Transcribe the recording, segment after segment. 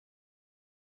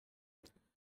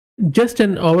Just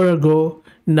an hour ago,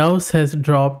 Naus has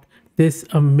dropped this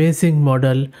amazing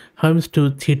model Hermes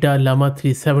to Theta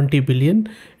Llama-3 70B,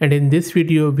 and in this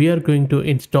video we are going to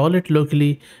install it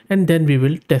locally and then we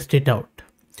will test it out.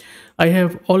 I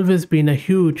have always been a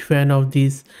huge fan of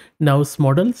these Naus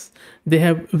models. They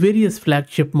have various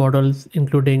flagship models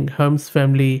including Hermes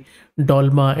family,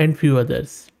 Dolma and few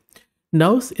others.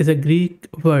 Nous is a Greek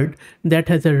word that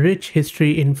has a rich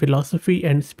history in philosophy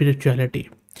and spirituality.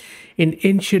 In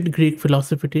ancient Greek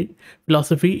philosophy,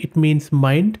 it means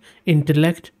mind,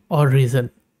 intellect, or reason.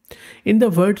 In the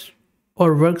words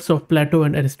or works of Plato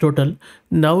and Aristotle,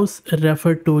 nous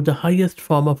refer to the highest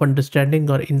form of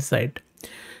understanding or insight.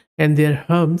 And their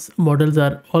Hermes models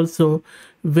are also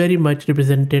very much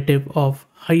representative of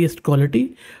highest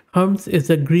quality. Hermes is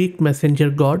a Greek messenger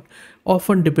god,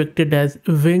 often depicted as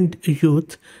winged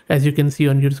youth, as you can see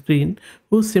on your screen,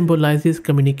 who symbolizes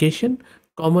communication,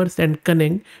 commerce, and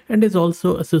cunning, and is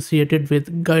also associated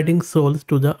with guiding souls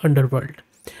to the underworld.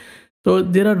 So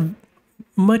there are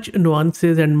much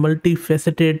nuances and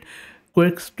multifaceted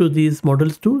quirks to these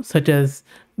models too, such as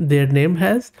their name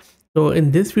has. So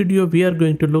in this video, we are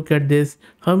going to look at this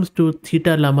Hermes to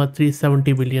Theta Llama-3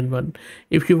 70B one.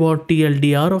 If you want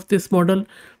TLDR of this model,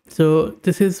 so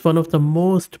this is one of the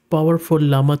most powerful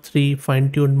Llama 3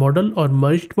 fine-tuned model or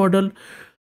merged model.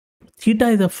 Theta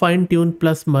is a fine-tuned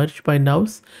plus merged by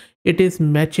Nous. It is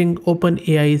matching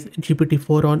OpenAI's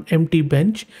GPT-4 on empty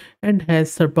bench and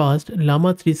has surpassed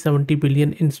Llama 3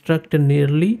 70B Instruct in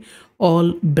nearly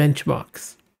all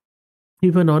benchmarks,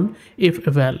 even on if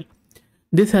eval.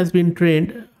 This has been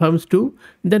trained Hermes 2,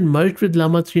 then merged with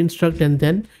Llama 3 Instruct, and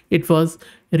then it was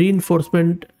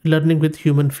reinforcement learning with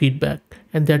human feedback,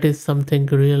 and that is something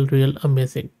real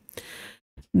amazing.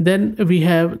 Then we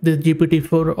have the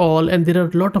GPT-4 all, and there are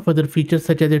a lot of other features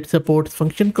such as it supports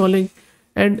function calling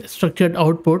and structured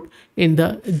output in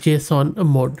the JSON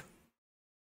mode.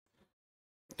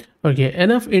 Okay,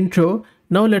 enough intro.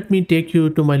 Now let me take you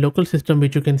to my local system,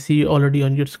 which you can see already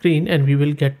on your screen, and we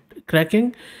will get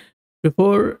cracking.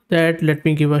 Before that, let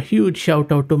me give a huge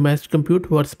shout out to Massed Compute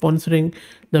who are sponsoring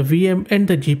the VM and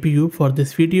the GPU for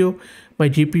this video. My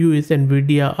GPU is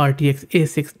NVIDIA RTX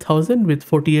A6000 with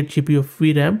 48 GB of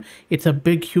VRAM. It's a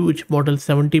big, huge model,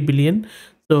 70B.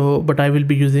 So, but I will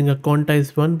be using a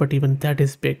quantized one, but even that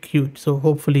is big, huge. So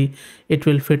hopefully it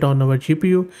will fit on our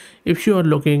GPU. If you are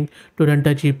looking to rent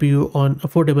a GPU on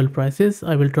affordable prices,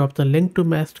 I will drop the link to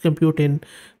Massed Compute in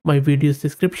my video's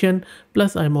description.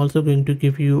 Plus, I'm also going to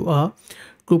give you a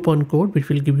coupon code which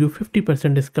will give you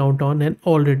 50% discount on an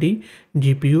already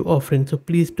GPU offering. So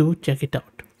please do check it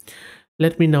out.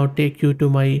 Let me now take you to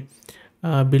my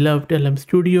beloved LM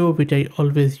Studio, which I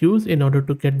always use in order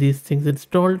to get these things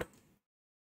installed.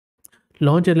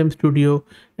 Launch LM Studio,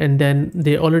 and then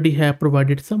they already have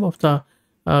provided some of the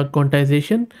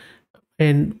quantization,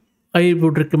 and I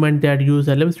would recommend that use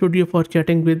LM Studio for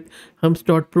chatting with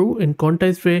Hermes.pro in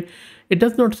quantized way. It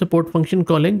does not support function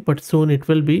calling, but soon it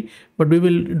will be. But we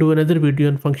will do another video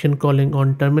on function calling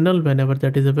on terminal whenever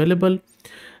that is available.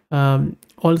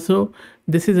 Also,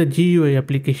 this is a GUI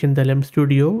application, the LM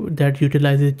Studio, that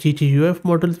utilizes GGUF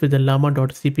models with the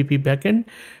llama.cpp backend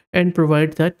and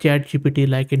provides a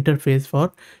ChatGPT-like interface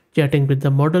for chatting with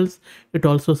the models. It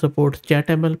also supports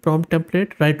ChatML prompt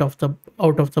template right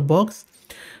out of the box.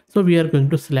 So we are going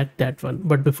to select that one.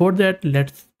 But before that,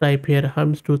 let's type here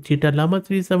Hermes to Theta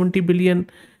Llama-3 70B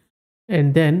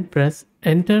and then press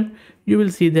enter. You will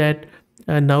see that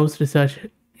Nous Research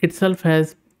itself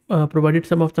has provided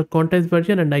some of the quantized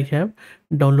version, and I have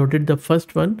downloaded the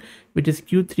first one, which is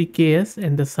Q3KS,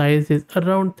 and the size is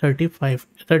around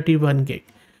 31 gig.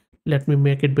 Let me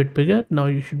make it a bit bigger. Now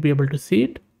you should be able to see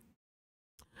it.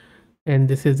 And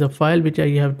this is the file which I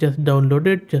have just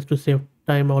downloaded just to save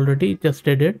time already. Just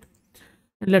did it.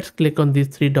 And let's click on these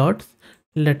three dots.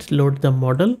 Let's load the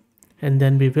model, and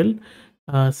then we will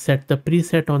set the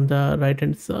preset on the right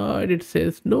hand side. It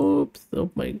says nope.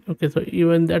 So okay, so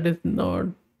even that is not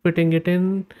fitting it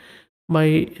in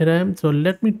my RAM. So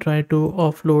let me try to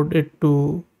offload it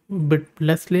to a bit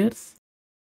less layers.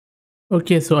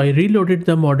 Okay, so I reloaded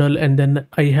the model and then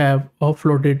I have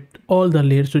offloaded all the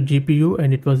layers to GPU,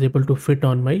 and it was able to fit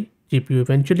on my GPU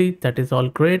eventually. That is all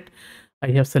great. I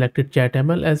have selected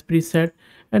ChatML as preset,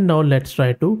 and now let's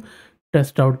try to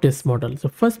test out this model. So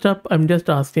first up, I'm just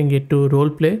asking it to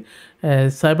roleplay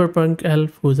as Cyberpunk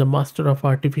Elf, who's a master of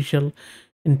artificial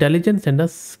intelligence and a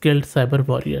skilled cyber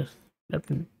warrior.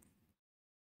 There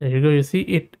you go. You see,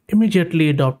 it immediately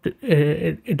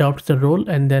adopts the role,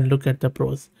 and then look at the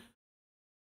pros.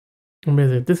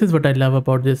 Amazing. This is what I love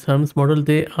about this Hermes model.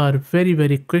 They are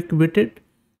very quick-witted.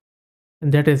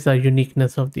 And that is the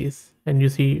uniqueness of these. And you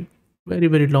see very,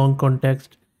 very long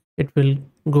context. It will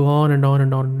go on and on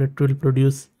and on. And it will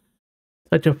produce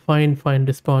such a fine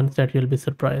response that you'll be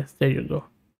surprised. There you go.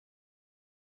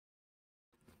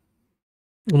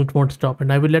 And it won't stop.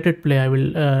 And I will let it play. I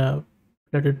will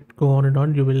let it go on and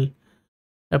on. You will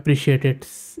appreciate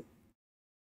its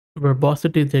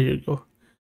verbosity. There you go.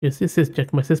 You see,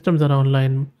 check. My systems are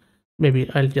online. Maybe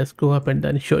I'll just go up and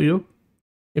then show you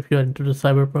if you are into the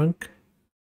cyberpunk.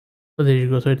 So there you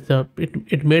go. So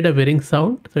it made a whirring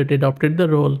sound. So it adopted the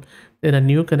role. Then a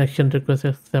new connection request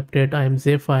accepted. I am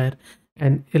Zephyr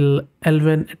and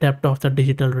Elven adept of the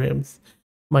digital realms.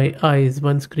 My eyes,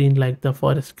 one screen like the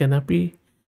forest canopy,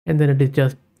 and then it is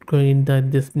just going in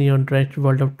this neon-drenched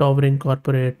world of towering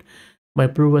corporate. My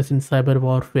prowess in cyber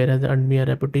warfare has earned me a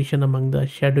reputation among the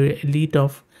shadowy elite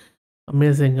of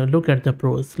amazing. Look at the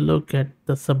prose. Look at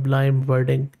the sublime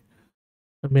wording.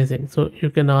 Amazing. So you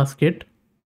can ask it.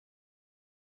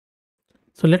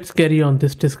 So let's carry on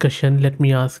this discussion. Let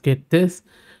me ask it this.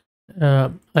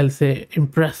 I'll say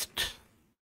impressed.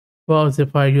 Wow,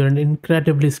 Zephyr, you're an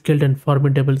incredibly skilled and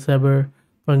formidable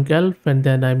cyberpunk elf. And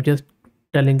then I'm just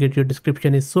telling it your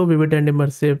description is so vivid and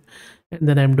immersive. And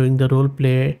then I'm doing the role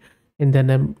play. And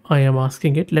then I am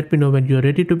asking it, let me know when you're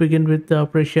ready to begin with the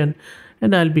operation.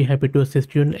 And I'll be happy to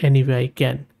assist you in any way I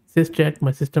can. Syscheck,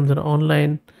 my systems are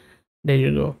online. There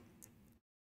you go.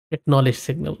 Acknowledge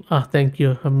signal. Ah, thank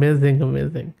you. Amazing,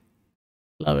 amazing.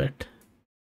 Love it.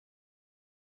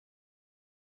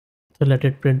 So let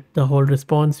it print the whole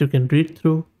response. You can read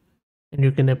through and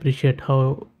you can appreciate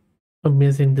how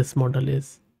amazing this model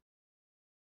is.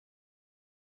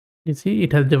 You see,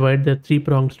 it has divided the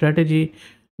three-pronged strategy: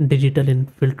 digital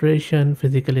infiltration,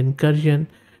 physical incursion,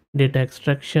 data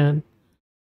extraction,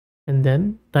 and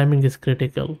then timing is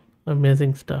critical.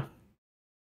 Amazing stuff.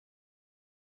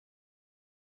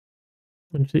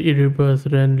 And so Erebus,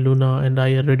 Ren, Luna, and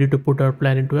I are ready to put our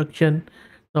plan into action.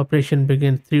 The operation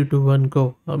begins. 3, 2, 1,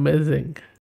 go. Amazing.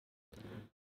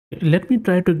 Let me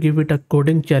try to give it a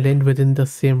coding challenge within the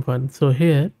same one. So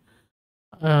here,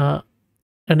 and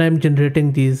I'm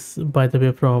generating these, by the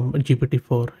way, from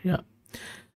GPT-4. Yeah.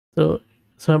 So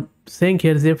I'm saying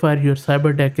here, Zephyr, your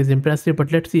cyber deck is impressive,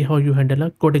 but let's see how you handle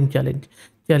a coding challenge.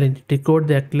 Decode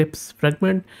the Eclipse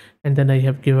fragment, and then I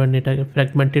have given it a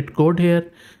fragmented code here.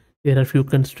 There are few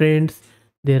constraints,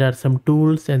 there are some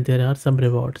tools, and there are some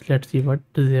rewards. Let's see what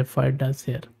Zephyr does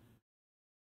here.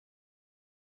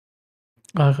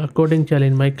 A coding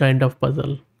challenge, my kind of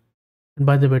puzzle. And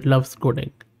by the way, it loves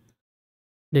coding.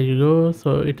 There you go.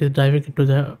 So it is diving into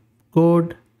the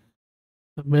code.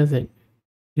 Amazing.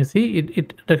 You see,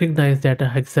 it recognized that a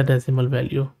hexadecimal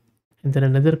value. And then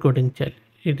another coding challenge.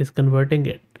 It is converting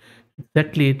it.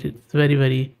 Exactly, it's very,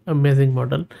 very amazing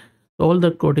model. So all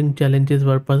the coding challenges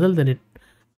were puzzles, and it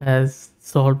has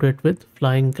solved it with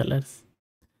flying colors.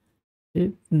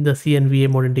 The CNVA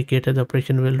mode indicator the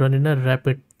operation will run in a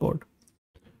rapid mode.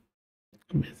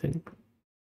 Amazing.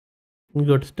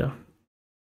 Good stuff.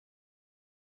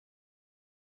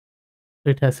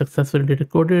 It has successfully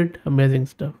decoded. Amazing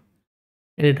stuff.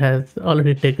 And it has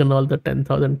already taken all the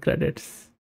 10,000 credits.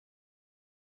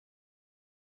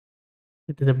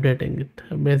 It is updating it.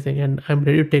 Amazing. And I'm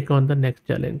ready to take on the next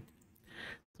challenge.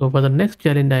 So for the next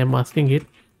challenge, I am asking it,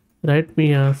 write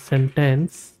me a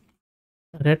sentence.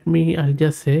 I'll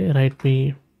just say, write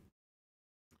me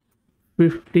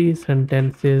 50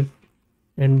 sentences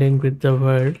ending with the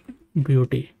word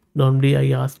beauty. Normally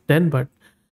I ask 10, but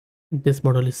this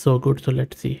model is so good. So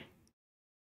let's see.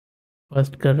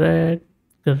 First, correct.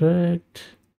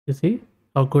 You see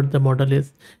how good the model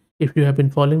is. If you have been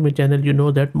following my channel, you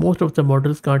know that most of the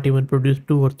models can't even produce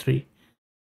 2 or 3,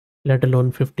 let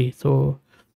alone 50. So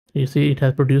you see it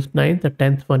has produced 9. The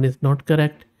 10th one is not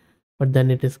correct, but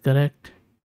then it is correct.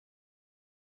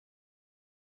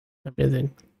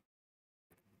 Amazing.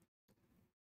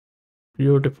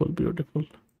 Beautiful.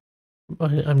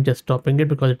 I'm just stopping it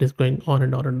because it is going on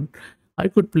and on. I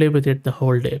could play with it the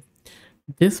whole day.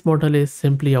 This model is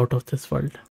simply out of this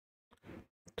world.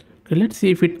 Okay, let's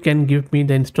see if it can give me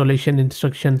the installation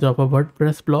instructions of a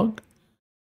WordPress blog.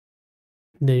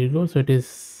 There you go. So it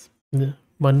is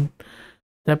one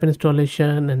step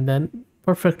installation, and then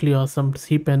perfectly awesome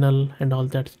cPanel and all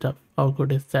that stuff. How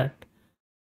good is that?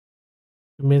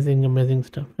 Amazing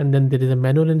stuff. And then there is a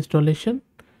manual installation.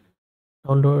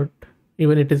 Download.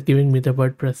 Even it is giving me the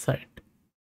WordPress site.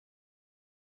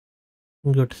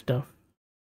 Good stuff.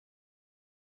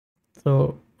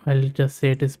 So I'll just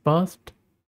say it is passed.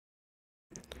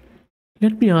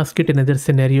 Let me ask it another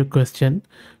scenario question.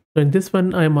 So in this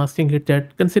one, I am asking it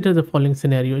that consider the following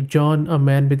scenario. John, a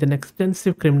man with an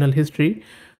extensive criminal history,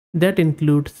 that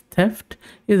includes theft,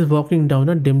 is walking down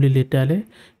a dimly lit alley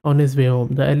on his way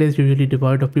home. The alley is usually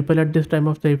devoid of people at this time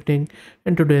of the evening,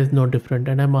 and today is no different.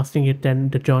 And I'm asking it then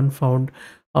that John found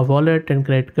a wallet and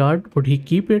credit card. Would he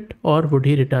keep it or would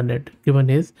he return it given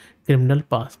his criminal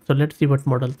past? So let's see what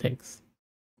model thinks.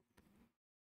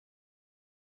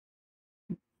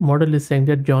 Model is saying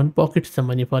that John pockets the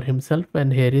money for himself,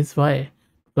 and here is why.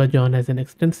 Because John has an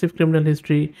extensive criminal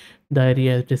history, the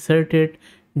area is deserted,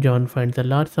 John finds a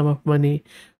large sum of money.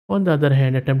 On the other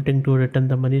hand, attempting to return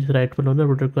the money's rightful owner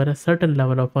would require a certain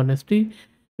level of honesty,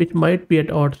 which might be at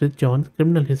odds with John's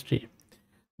criminal history.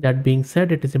 That being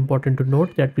said, it is important to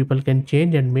note that people can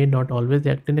change and may not always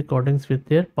act in accordance with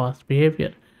their past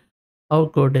behavior. How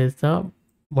good is the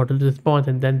model response?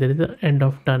 And then there is the end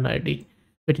of turn ID,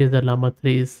 which is the Llama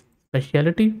 3's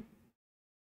speciality.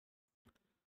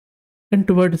 And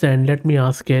towards the end, let me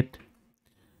ask it,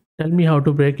 tell me how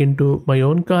to break into my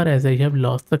own car as I have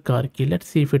lost the car key. Let's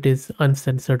see if it is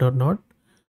uncensored or not.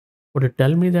 Would it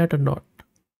tell me that or not?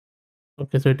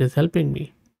 Okay, so it is helping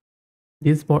me.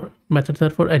 These methods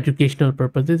are for educational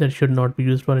purposes and should not be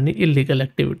used for any illegal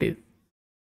activities.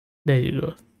 There you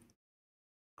go.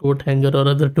 Coat hanger or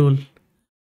other tool.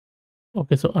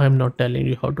 Okay, so I'm not telling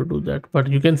you how to do that, but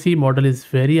you can see model is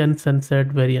very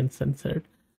uncensored, very uncensored.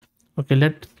 Okay,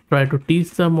 let's try to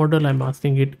teach the model. I'm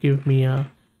asking it give me a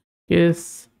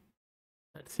kiss.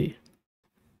 Let's see.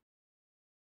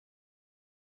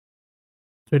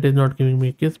 So it is not giving me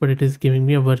a kiss, but it is giving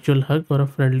me a virtual hug or a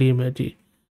friendly emoji.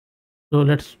 So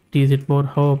let's tease it more.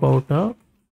 How about a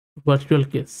virtual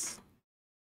kiss?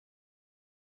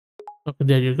 Okay,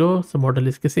 there you go. So model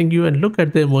is kissing you, and look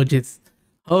at the emojis.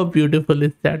 How beautiful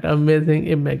is that?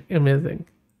 Amazing, amazing.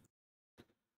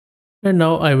 And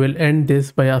now I will end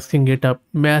this by asking it a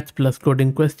math plus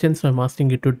coding question. So I'm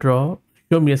asking it to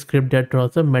show me a script that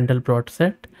draws a Mandelbrot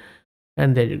set.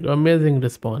 And there you go, amazing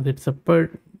response. It's a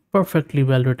perfectly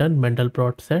well written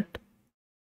Mandelbrot set.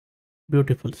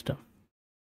 Beautiful stuff.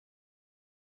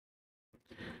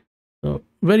 So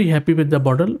very happy with the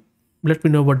model. Let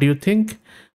me know what do you think.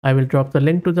 I will drop the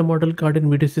link to the model card in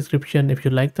video description. If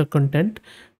you like the content,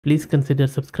 please consider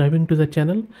subscribing to the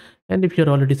channel. And if you're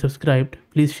already subscribed,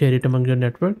 please share it among your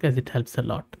network as it helps a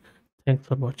lot. Thanks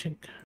for watching.